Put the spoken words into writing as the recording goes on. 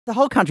The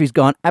whole country's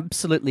gone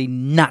absolutely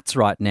nuts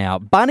right now.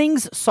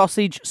 Bunnings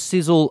sausage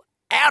sizzle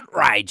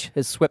outrage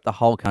has swept the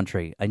whole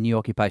country. A new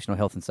occupational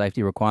health and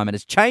safety requirement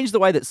has changed the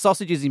way that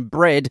sausages in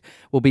bread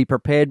will be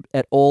prepared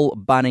at all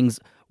Bunnings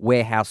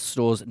warehouse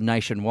stores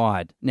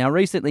nationwide. Now,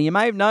 recently, you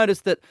may have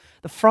noticed that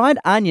the fried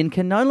onion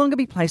can no longer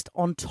be placed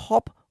on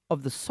top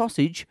of the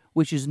sausage,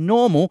 which is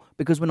normal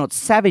because we're not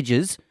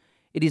savages.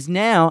 It is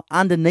now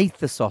underneath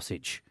the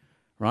sausage.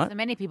 Right. So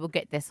many people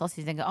get their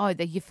sausage and go, oh,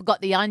 you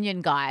forgot the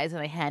onion, guys.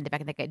 And they hand it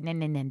back and they go,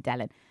 no,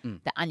 darling.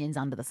 The onion's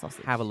under the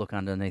sausage. Have a look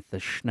underneath the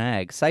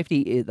schnag.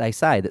 Safety, they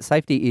say that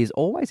safety is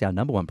always our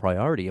number one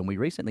priority. And we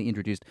recently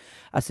introduced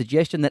a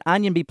suggestion that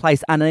onion be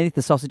placed underneath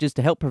the sausages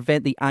to help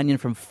prevent the onion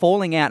from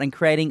falling out and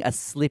creating a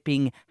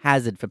slipping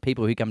hazard for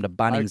people who come to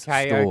Bunnings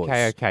stores.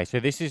 Okay. So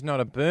this is not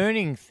a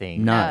burning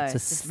thing. No, it's a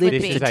slip.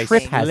 This is a a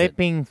trip hazard.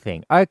 slipping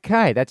thing.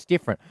 Okay, that's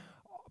different.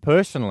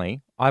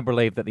 Personally, I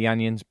believe that the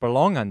onions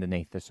belong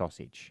underneath the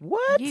sausage.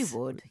 What? You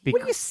would.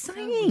 What are you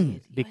saying?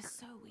 You're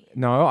so weird.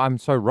 No, I'm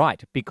so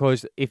right.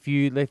 Because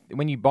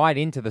when you bite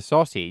into the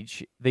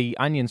sausage, the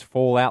onions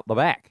fall out the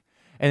back.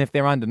 And if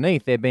they're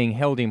underneath, they're being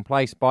held in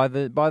place by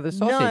the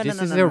sausage.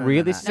 This is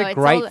a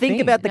great thing.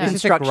 Think about the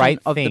construction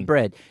of the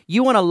bread.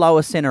 You want a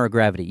lower center of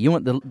gravity. You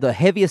want the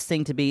heaviest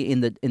thing to be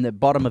in the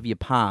bottom of your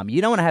palm. You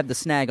don't want to have the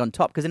snag on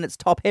top because then it's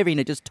top heavy and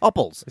it just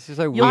topples. This is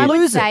so weird. I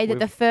would say that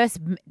the first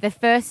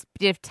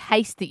bit of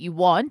taste that you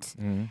want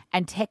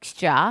and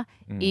texture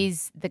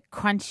is the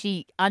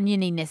crunchy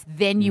onioniness.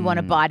 Then you want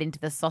to bite into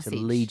the sausage. To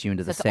lead you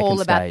into the it's second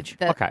all about stage.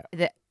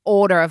 The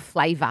order of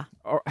flavour.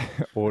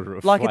 Order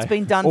of like flavour. It's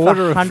been done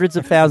for hundreds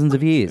of thousands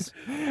of years.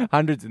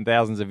 Hundreds and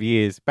thousands of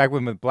years. Back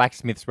when the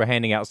blacksmiths were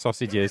handing out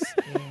sausages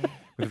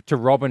to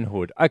Robin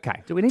Hood.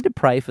 Okay. Do we need to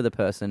pray for the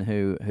person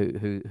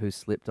who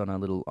slipped on a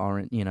little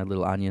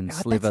little onion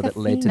sliver that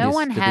led to No this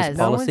one to has. this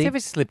No policy? one's ever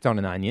slipped on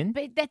an onion.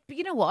 But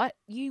you know what?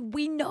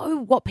 We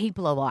know what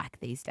people are like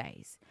these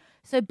days.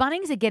 So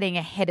Bunnings are getting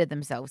ahead of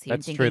themselves here.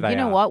 That's and true, thinking, they you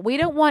know are.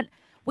 what?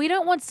 We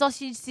don't want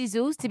sausage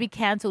sizzles to be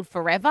cancelled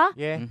forever.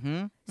 Yeah.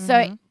 Mm-hmm.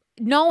 So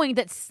knowing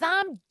that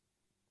some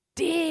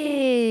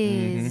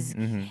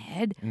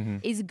head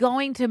is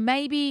going to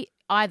maybe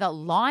either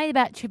lie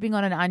about tripping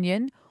on an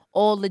onion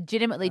or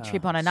legitimately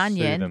trip on an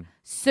onion,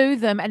 sue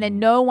them, and then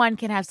no one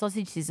can have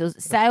sausage sizzles.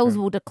 Sales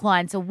will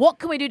decline. So what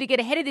can we do to get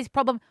ahead of this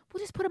problem?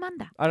 We'll just put them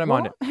under. I don't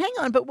mind it. Hang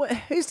on, but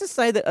who's to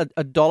say that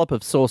a dollop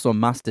of sauce or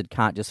mustard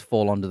can't just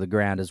fall onto the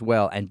ground as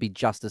well and be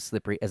just as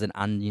slippery as an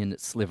onion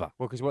sliver?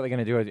 Well, because what they're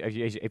going to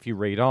do, if you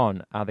read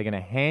on, they're going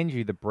to hand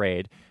you the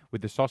bread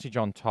with the sausage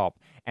on top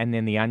and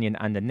then the onion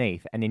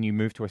underneath, and then you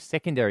move to a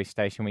secondary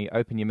station where you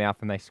open your mouth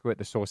and they squirt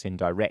the sauce in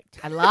direct.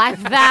 I like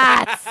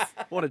that.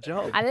 What a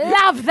job. I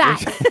love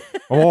that.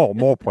 Oh,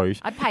 more please.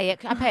 I pay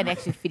an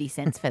extra 50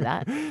 cents for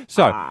that.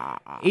 So,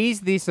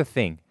 is this a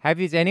thing?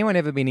 Has anyone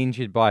ever been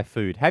injured by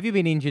food? Have you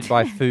been injured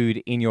by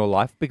food in your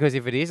life? Because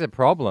if it is a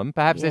problem,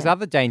 perhaps there's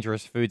other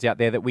dangerous foods out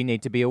there that we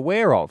need to be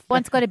aware of.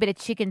 Once got a bit of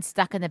chicken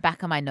stuck in the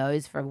back of my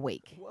nose for a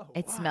week.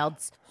 It smelled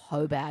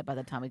so bad by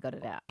the time we got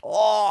it out.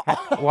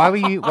 Why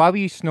were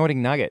you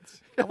snorting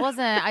nuggets? I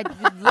wasn't. I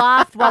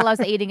laughed while I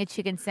was eating a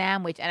chicken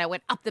sandwich, and I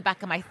went up the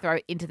back of my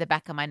throat into the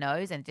back of my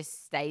nose and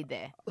just stayed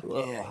there.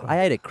 I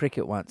ate a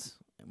cricket once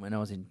when I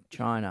was in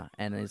China,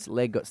 and his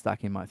leg got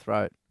stuck in my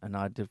throat, and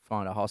I had to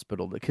find a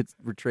hospital that could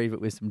retrieve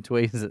it with some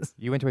tweezers.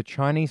 You went to a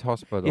Chinese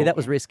hospital? Yeah, that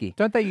was risky.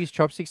 Don't they use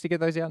chopsticks to get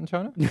those out in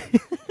China?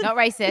 Not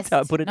racist. So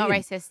I put it not in.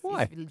 racist.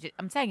 Why?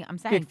 I'm saying.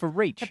 Good for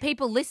reach. For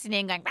people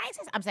listening going,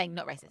 racist, I'm saying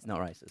not racist. Not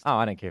racist. Oh,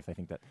 I don't care if they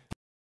think that.